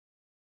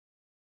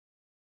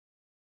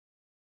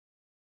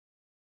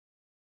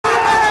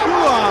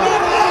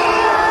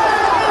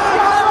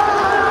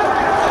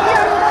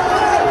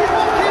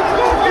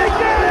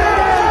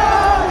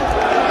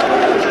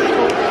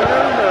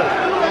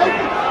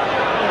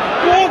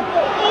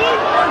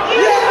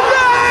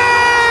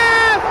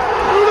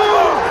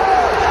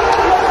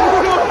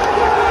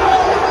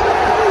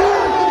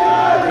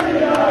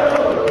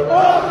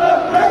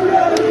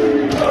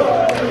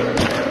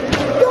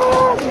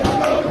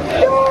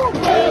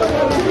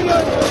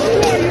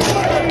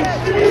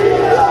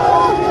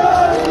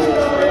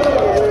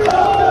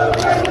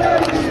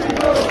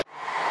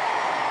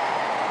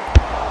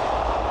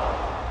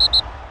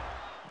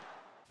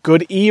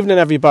Good evening,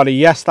 everybody.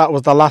 Yes, that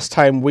was the last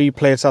time we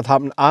played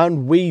Southampton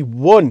and we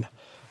won.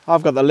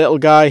 I've got the little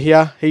guy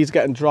here. He's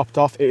getting dropped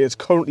off. It is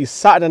currently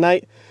Saturday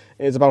night.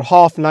 It is about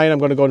 9:30. I'm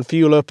going to go and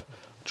fuel up,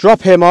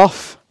 drop him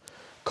off,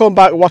 come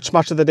back, watch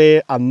match of the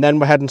day, and then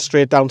we're heading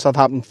straight down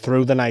Southampton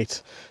through the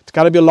night. It's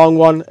going to be a long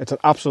one. It's an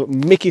absolute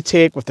Mickey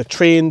take with the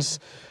trains,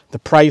 the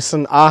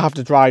pricing. I have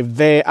to drive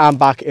there and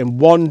back in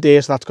one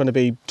day, so that's going to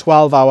be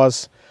 12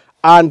 hours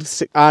and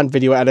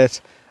video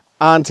edit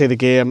and take the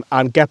game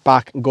and get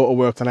back and go to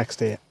work the next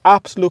day.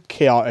 Absolute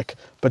chaotic,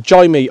 but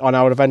join me on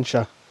our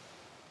adventure.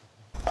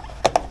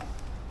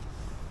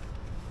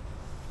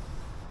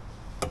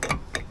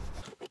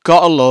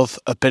 Gotta love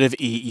a bit of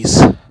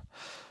ease.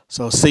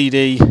 So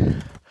CD,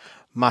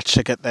 match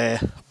ticket there,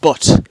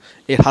 but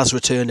it has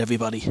returned,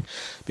 everybody,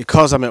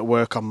 because I'm at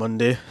work on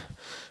Monday.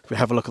 If we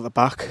have a look at the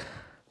back,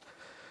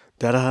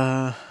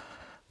 ta-da!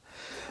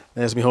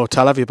 There's my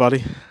hotel,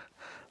 everybody.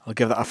 I'll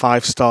give that a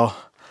 5-star.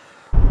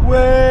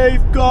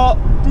 We've got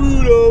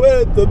Bruno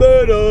in the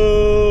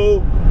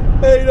middle.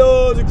 He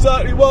knows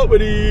exactly what we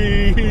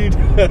need.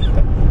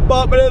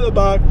 Batman in the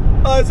back.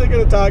 Isaac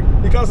in attack.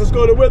 Newcastle's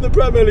going to win the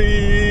Premier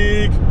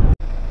League.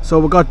 So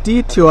we got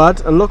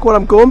detoured, and look what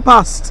I'm going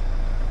past.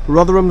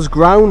 Rotherham's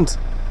ground.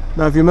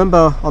 Now, if you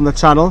remember on the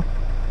channel,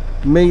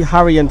 me,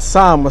 Harry, and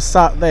Sam were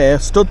stood there,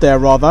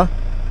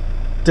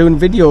 doing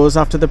videos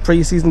after the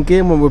pre-season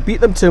game when we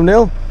beat them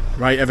 2-0.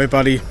 Right,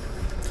 everybody.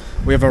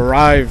 We have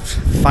arrived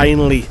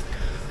finally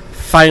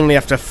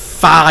after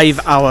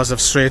 5 hours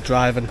of straight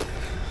driving.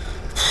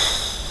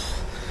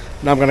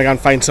 Now I'm going to go and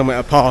find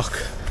somewhere to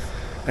park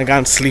and go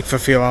and sleep for a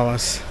few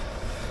hours.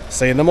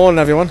 See you in the morning,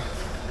 everyone.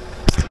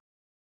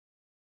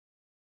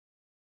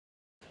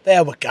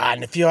 There we go,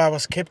 in a few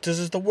hours kept us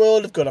as the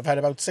world of good. I've had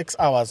about 6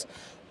 hours,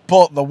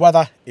 but the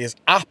weather is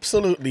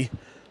absolutely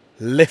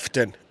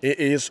lifting. It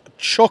is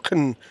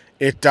chucking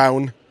it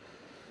down.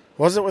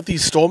 Was it with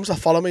these storms that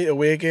follow me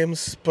away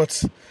games?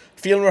 But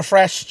feeling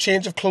refreshed,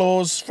 change of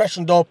clothes,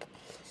 freshened up.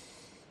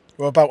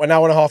 We're about an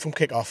hour and a half from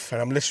kick-off,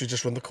 and I'm literally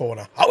just round the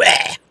corner. Oh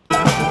yeah!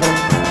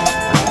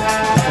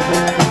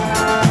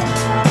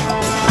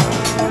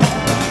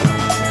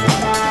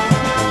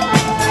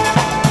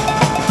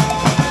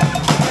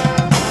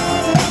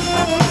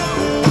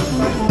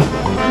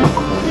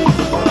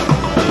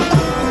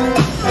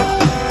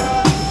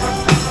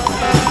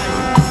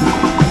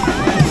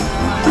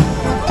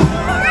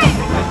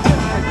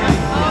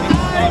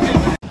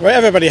 Right,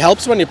 everybody,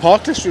 helps when you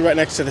park literally right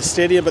next to the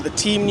stadium, but the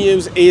team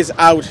news is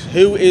out.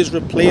 Who is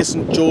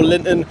replacing Joe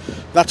Linton?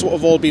 That's what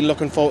we've all been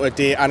looking for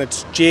today, and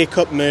it's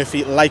Jacob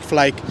Murphy, like for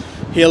like.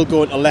 He'll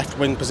go into left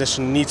wing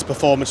position, needs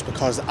performance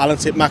because Alan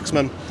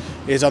Saint-Maximin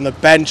is on the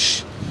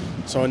bench,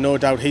 so no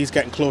doubt he's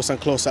getting closer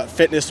and closer to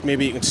fitness.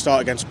 Maybe he can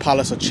start against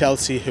Palace or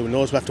Chelsea, who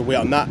knows, we have to wait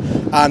on that.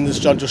 And there's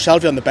John Joe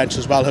Shelby on the bench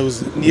as well,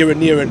 who's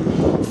nearing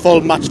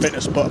full match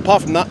fitness, but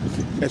apart from that,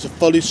 it's a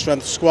fully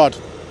strength squad.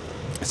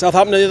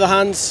 Southampton, on the other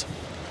hand,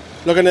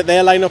 looking at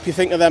their lineup, you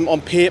think of them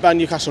on paper,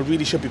 Newcastle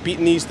really should be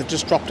beating these. They've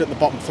just dropped it in the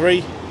bottom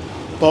 3.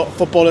 But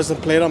football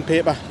isn't played on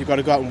paper. You've got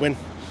to go out and win.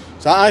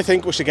 So I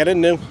think we should get in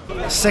now.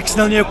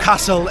 6-0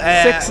 Newcastle.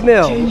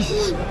 6-0.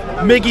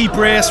 Miggy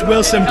brace,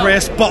 Wilson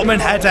brace, Botman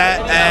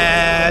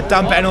header,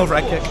 Dan Ben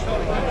overhead kick.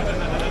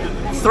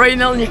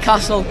 3-0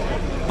 Newcastle.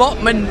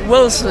 Botman,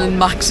 Wilson and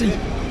Maxi.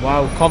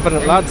 Wow,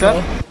 confident lads,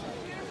 eh?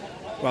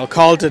 Well,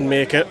 Carl didn't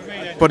make it,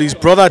 but his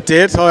brother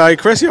did. Alright,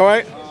 Chris, you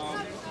alright?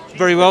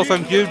 Very well,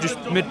 thank you. Just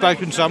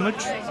mid-bacon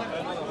sandwich.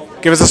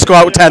 Give us a score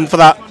out of 10 for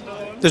that.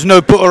 There's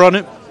no butter on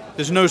it.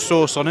 There's no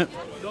sauce on it.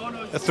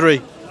 A 3.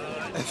 A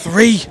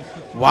 3?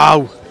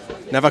 Wow.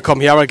 Never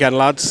come here again,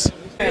 lads.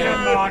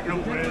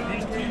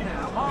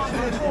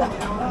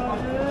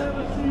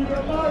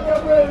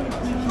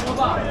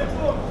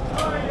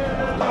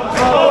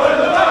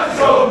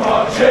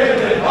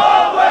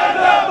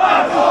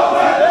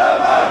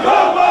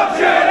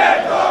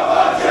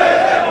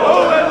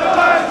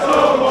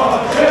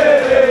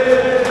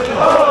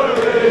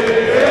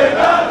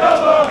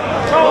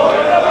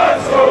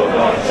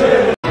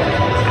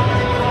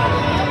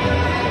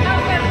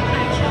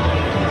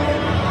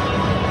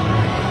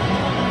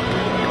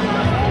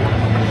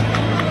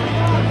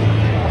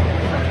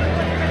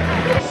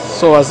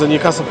 So as the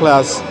Newcastle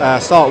players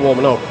start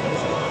warming up,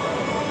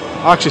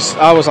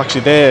 I was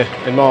actually there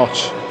in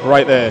March,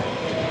 right there.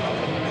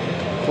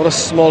 What a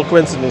small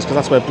coincidence, because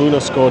that's where Bruno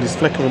scored his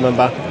flick,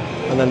 remember?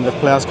 And then the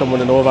players come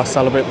running over,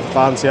 celebrate with the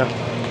fans here.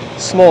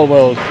 Small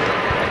world.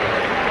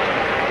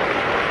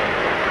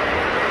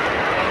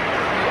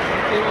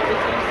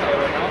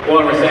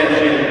 What a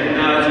reception.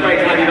 Now it's great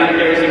to have you back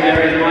here.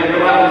 There is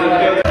Michael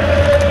Almirón.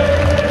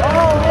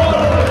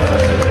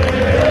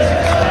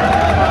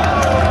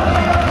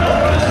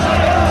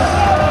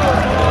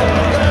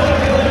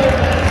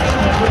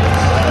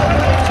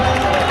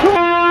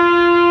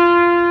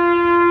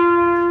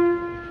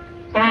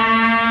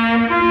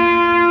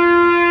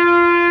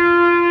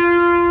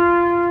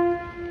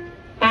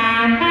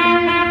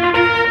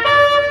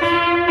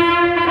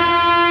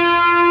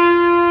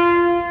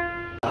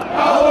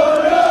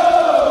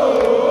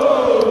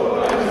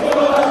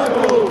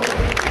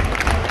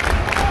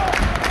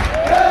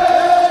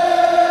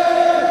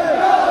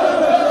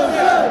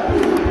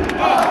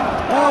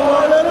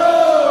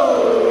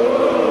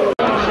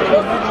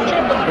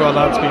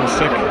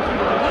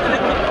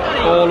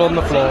 all on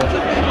the floor.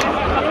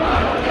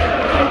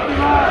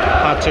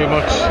 Had too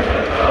much.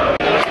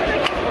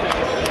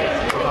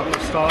 We're having to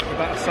start the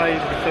better side in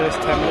the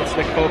first 10 minutes.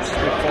 Nick Pope's to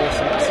be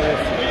forcing it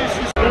safe.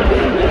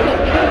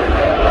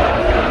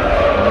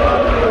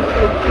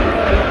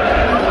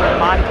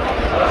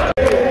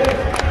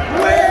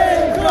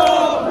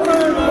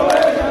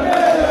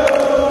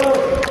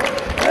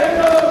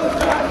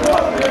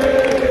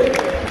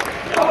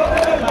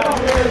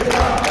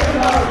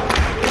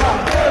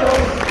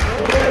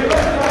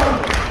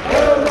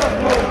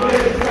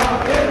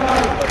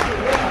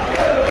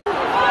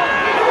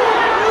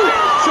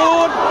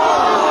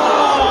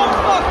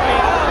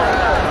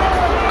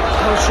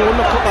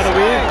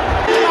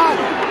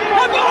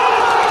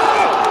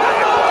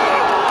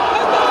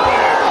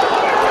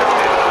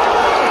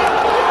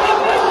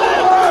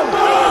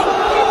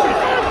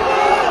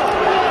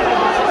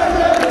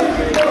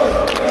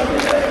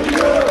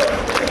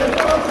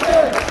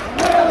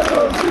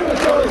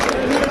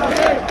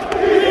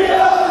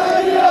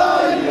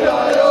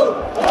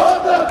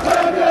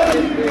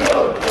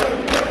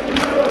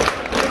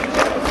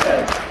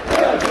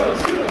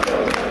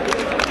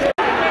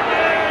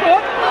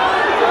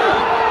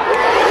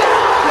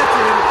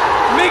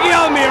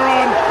 Miguel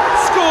Almirón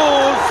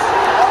scores!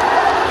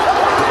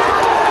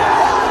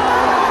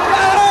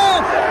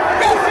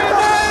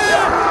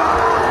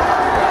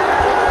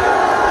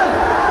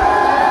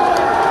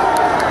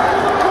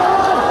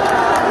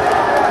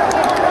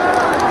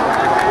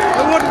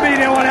 It wouldn't be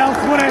anyone else,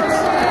 would it?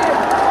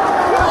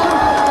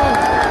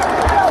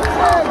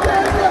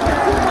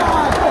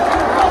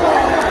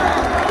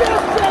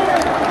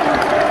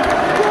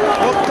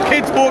 Oh, the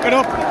kid's walking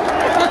up.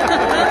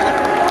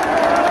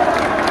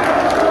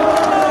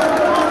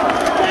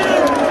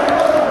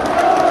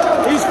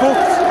 He's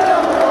fucked.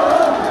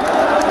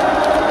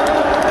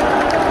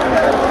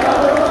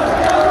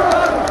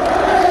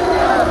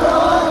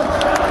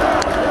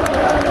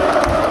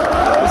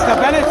 Mr.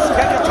 Bennett,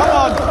 get your top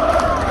on.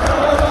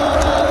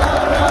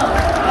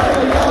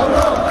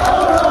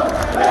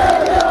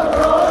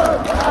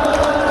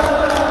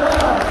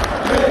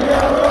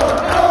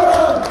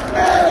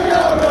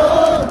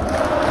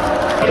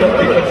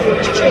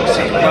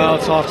 Well,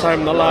 it's half time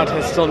and the lad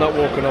has still not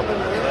woken up.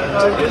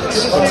 But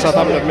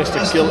Southampton have missed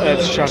a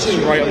gilt-edged chance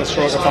right on the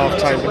stroke of half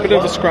time. A bit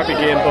of a scrappy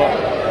game, but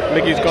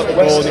Miggy's got the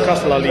goal.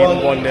 Newcastle are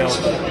leading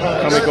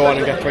 1-0. Can we go on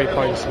and get 3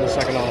 points in the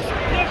second half?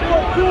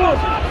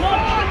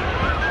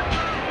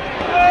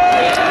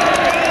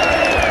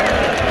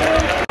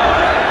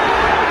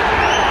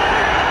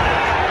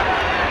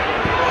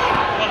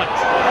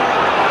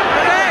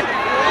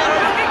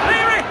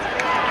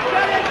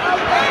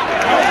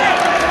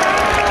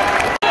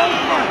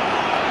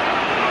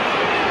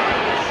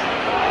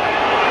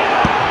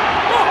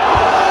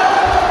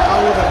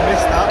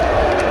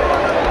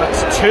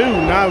 Two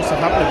now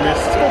Southampton have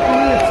missed.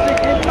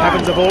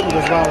 Heavens have opened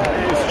as well.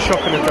 Just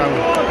chucking it down.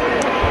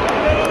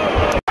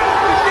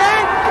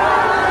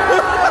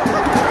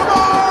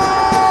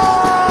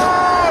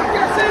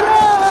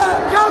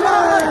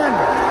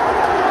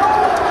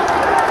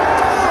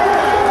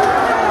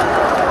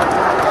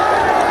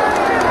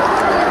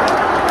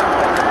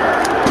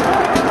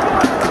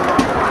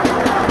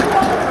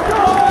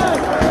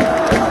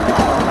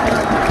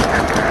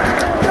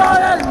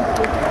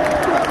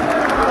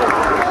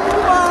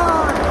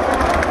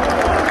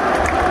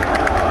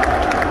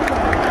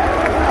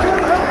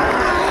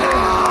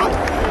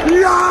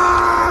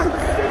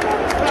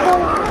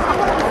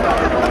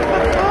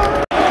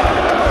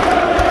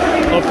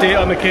 Update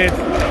on the kid,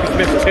 he's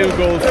missed 2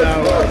 goals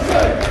now.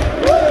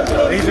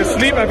 He's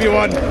asleep,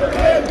 everyone.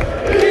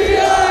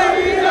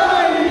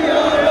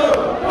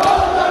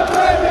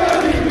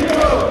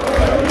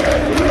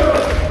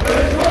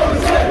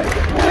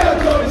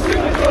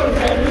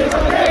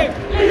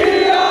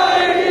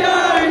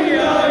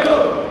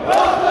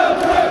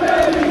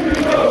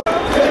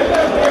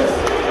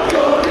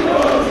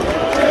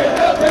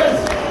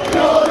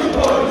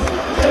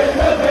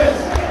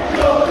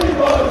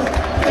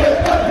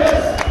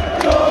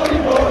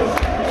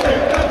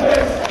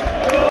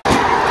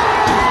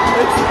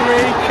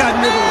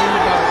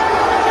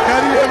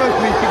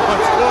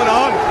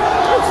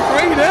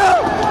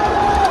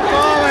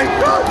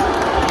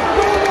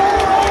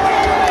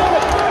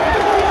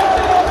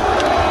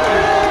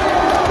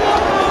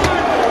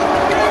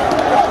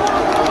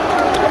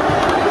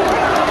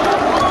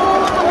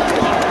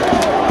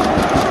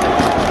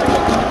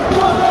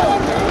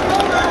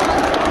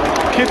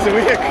 Kid's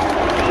awake.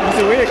 He's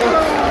awake.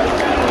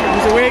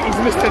 He's awake. He's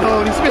missed it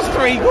all. He's missed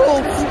 3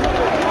 goals.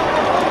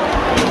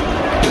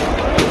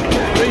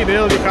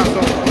 3-0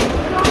 Newcastle.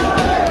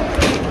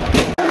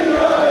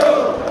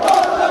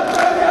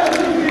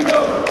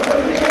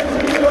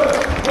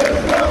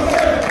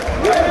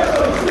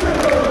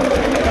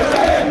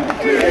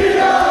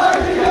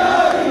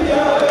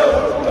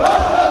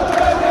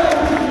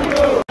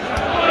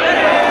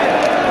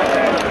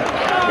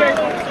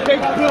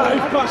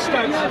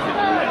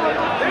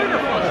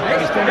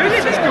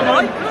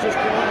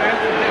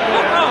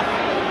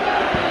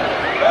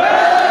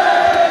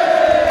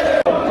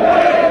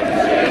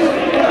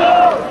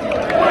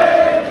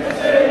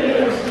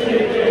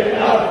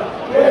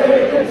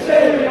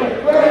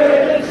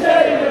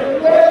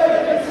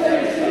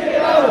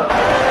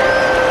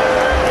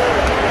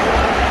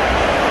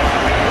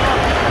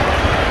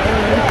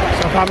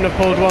 Southampton have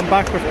pulled one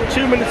back with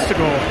 2 minutes to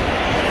go.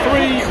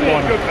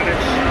 3-1.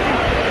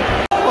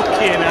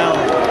 Fucking hell.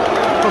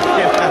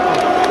 Fucking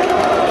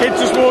hell. Kids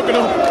just walking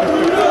up.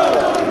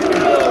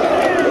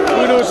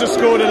 Bruno's just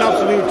scored an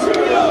absolute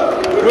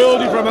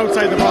worldie from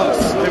outside the box.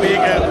 There we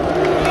go.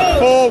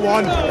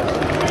 4-1.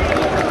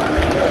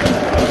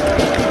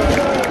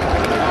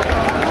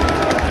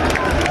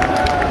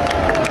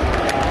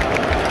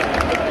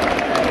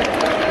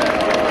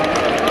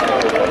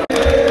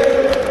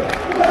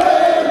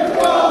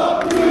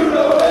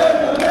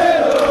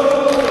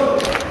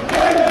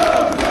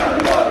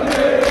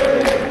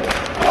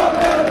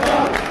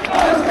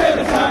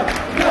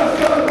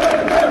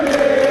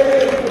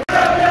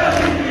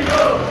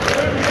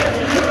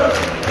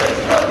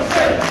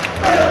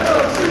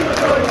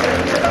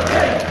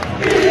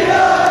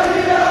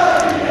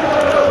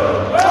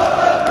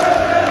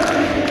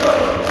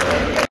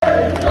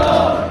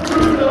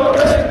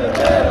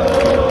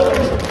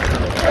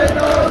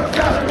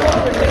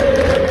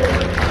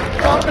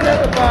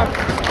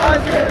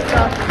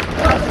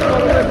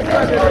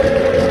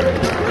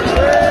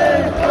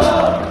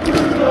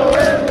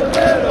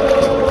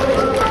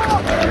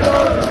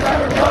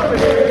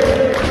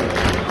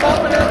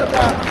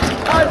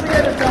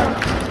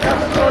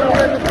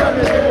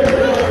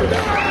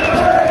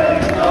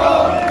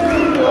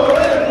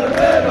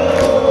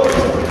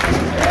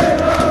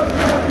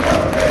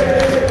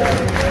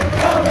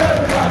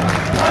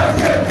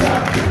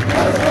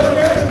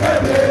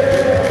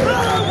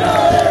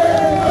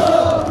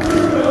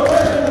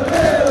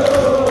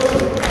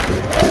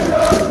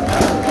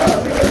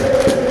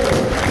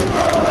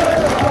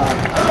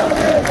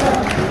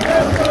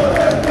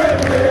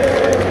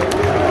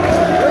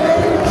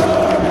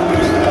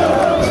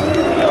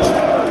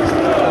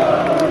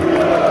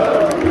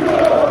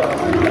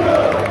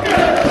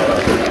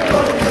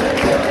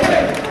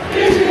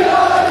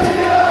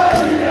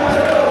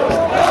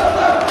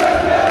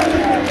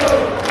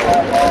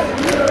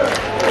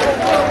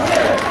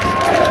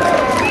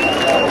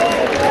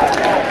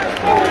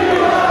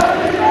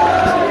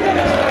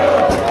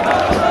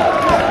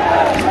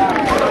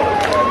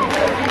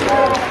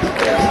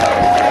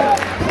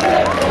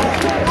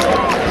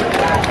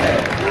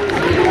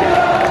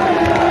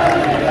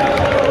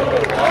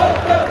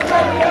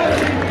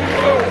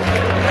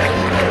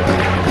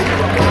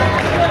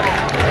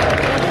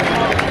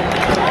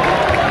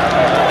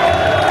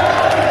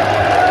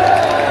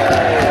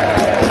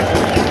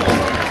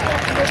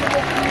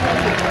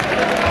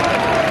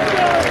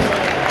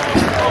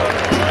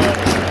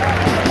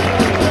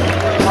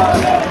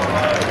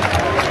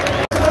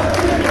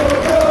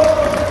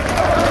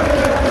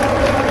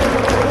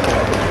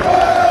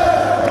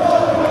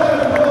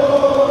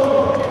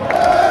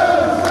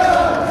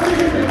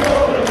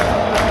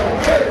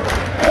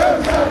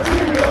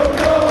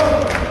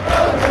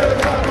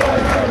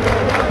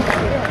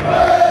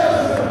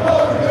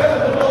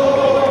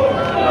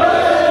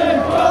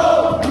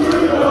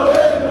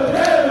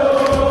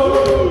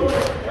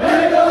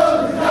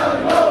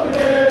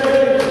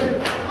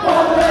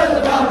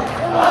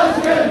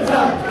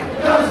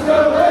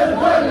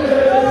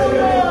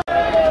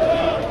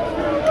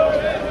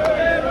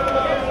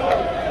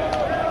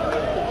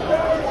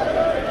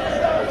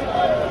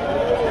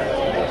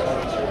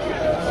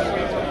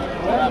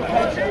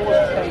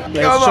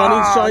 Yes,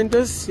 Johnny's joined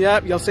us.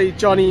 Yeah, you'll see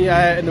Johnny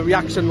in the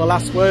reaction, the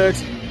last word.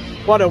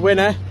 What a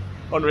winner.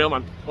 Unreal,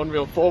 man.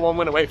 Unreal. 4-1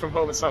 win away from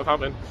home at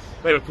Southampton.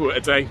 They were poor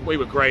today. We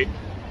were great.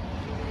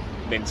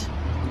 Mint.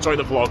 Enjoy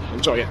the vlog.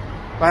 Enjoy it.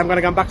 Right, I'm going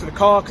to go back to the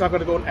car because I've got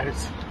to go and edit.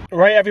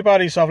 Right,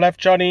 everybody, so I've left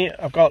Johnny.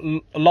 I've got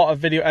a lot of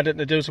video editing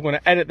to do, so I'm going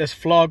to edit this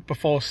vlog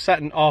before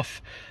setting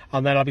off,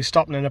 and then I'll be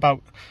stopping in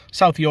about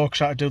South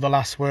Yorkshire to do the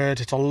last word.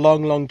 It's a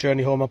long, long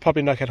journey home. I'll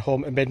probably not get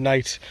home at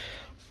midnight.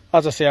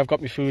 As I say, I've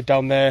got my food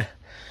down there.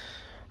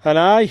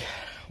 And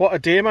what a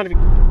day, man.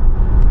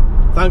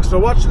 Thanks for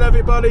watching,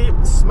 everybody.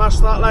 Smash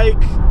that like.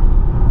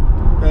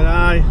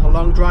 And a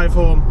long drive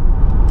home.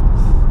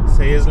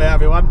 See you later,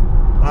 everyone.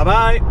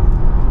 Bye-bye.